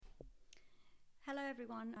Hello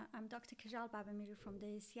everyone, I'm Dr. Kajal Babamiri from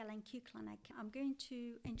the CLNQ Clinic. I'm going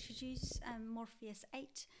to introduce Morpheus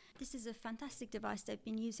 8. This is a fantastic device that I've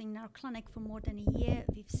been using in our clinic for more than a year.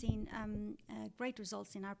 We've seen great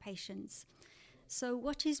results in our patients. So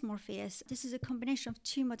what is Morpheus? This is a combination of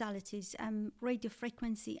two modalities,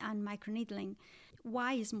 radiofrequency and microneedling.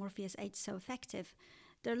 Why is Morpheus 8 so effective?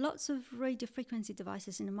 There are lots of radiofrequency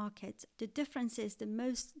devices in the market. The difference is that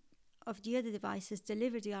most of the other devices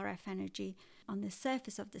deliver the RF energy on the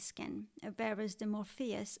surface of the skin, whereas the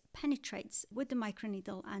Morpheus penetrates with the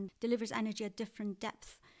microneedle and delivers energy at different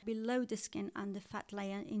depth below the skin and the fat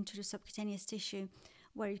layer into the subcutaneous tissue,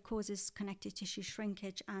 where it causes connective tissue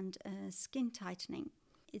shrinkage and skin tightening.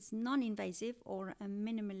 It's non-invasive or a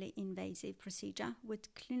minimally invasive procedure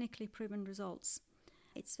with clinically proven results.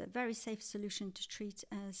 It's a very safe solution to treat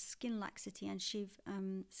skin laxity and achieve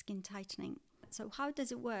skin tightening. So how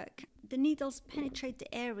does it work? The needles penetrate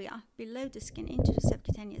the area below the skin into the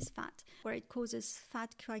subcutaneous fat, where it causes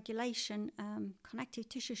fat coagulation, connective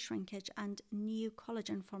tissue shrinkage, and new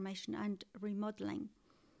collagen formation and remodeling.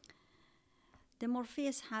 The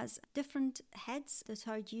Morpheus has different heads that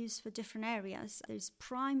are used for different areas. There's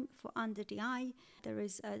prime for under the eye, there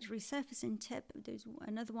is a resurfacing tip, there's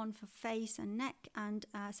another one for face and neck, and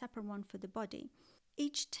a separate one for the body.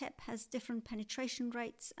 Each tip has different penetration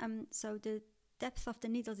rates, so the depth of the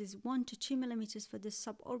needles is 1 to 2 millimeters for the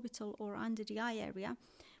suborbital or under the eye area,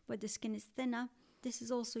 where the skin is thinner. This is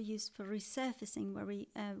also used for resurfacing,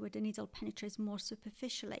 where the needle penetrates more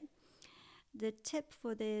superficially. The tip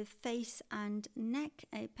for the face and neck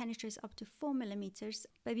penetrates up to 4 millimeters,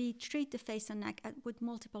 but we treat the face and neck with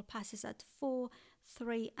multiple passes at 4,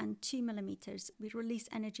 3, and 2 millimeters. We release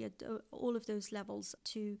energy at all of those levels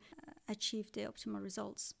to achieve the optimal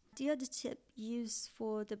results. The other tip used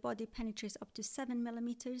for the body penetrates up to 7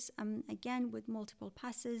 millimeters. Again, with multiple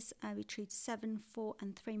passes, we treat 7, 4,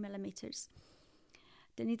 and 3 millimeters.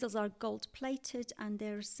 The needles are gold-plated and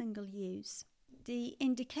they're single use. The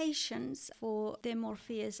indications for the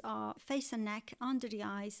Morpheus are face and neck, under the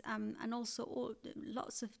eyes, and also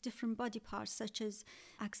lots of different body parts such as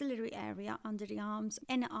axillary area, under the arms,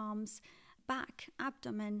 inner arms, back,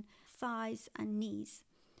 abdomen, thighs, and knees.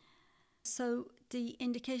 So the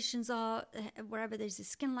indications are wherever there's a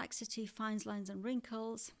skin laxity, fines, lines, and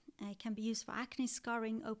wrinkles. It can be used for acne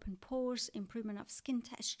scarring, open pores, improvement of skin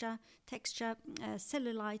texture,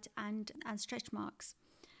 cellulite, and stretch marks.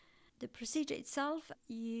 The procedure itself,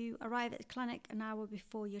 you arrive at the clinic an hour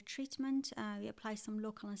before your treatment. We apply some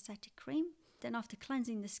local anesthetic cream. Then after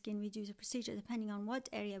cleansing the skin, we do the procedure depending on what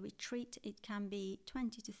area we treat. It can be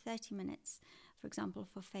 20 to 30 minutes, for example,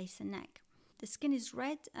 for face and neck. The skin is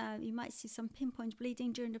red. You might see some pinpoint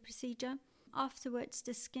bleeding during the procedure. Afterwards,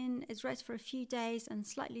 the skin is red for a few days and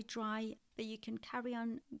slightly dry, but you can carry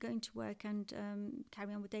on going to work and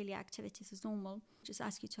carry on with daily activities as normal. Just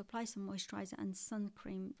ask you to apply some moisturizer and sun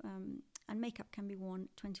cream, and makeup can be worn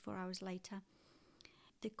 24 hours later.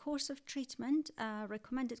 The course of treatment,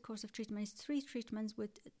 recommended course of treatment is 3 treatments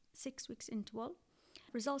with 6 weeks interval.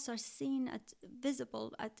 Results are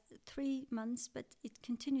visible at 3 months, but it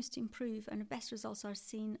continues to improve, and the best results are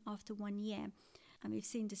seen after 1 year. And we've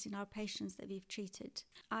seen this in our patients that we've treated.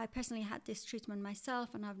 I personally had this treatment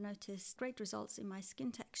myself, and I've noticed great results in my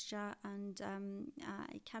skin texture, and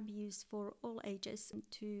it can be used for all ages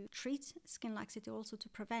to treat skin laxity, also to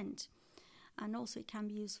prevent. And also it can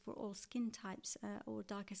be used for all skin types, or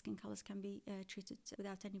darker skin colors can be treated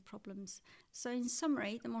without any problems. So in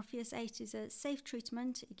summary, the Morpheus 8 is a safe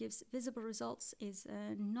treatment. It gives visible results, is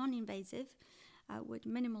non-invasive, with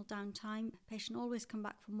minimal downtime. Patients always come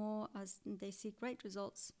back for more as they see great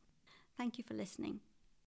results. Thank you for listening.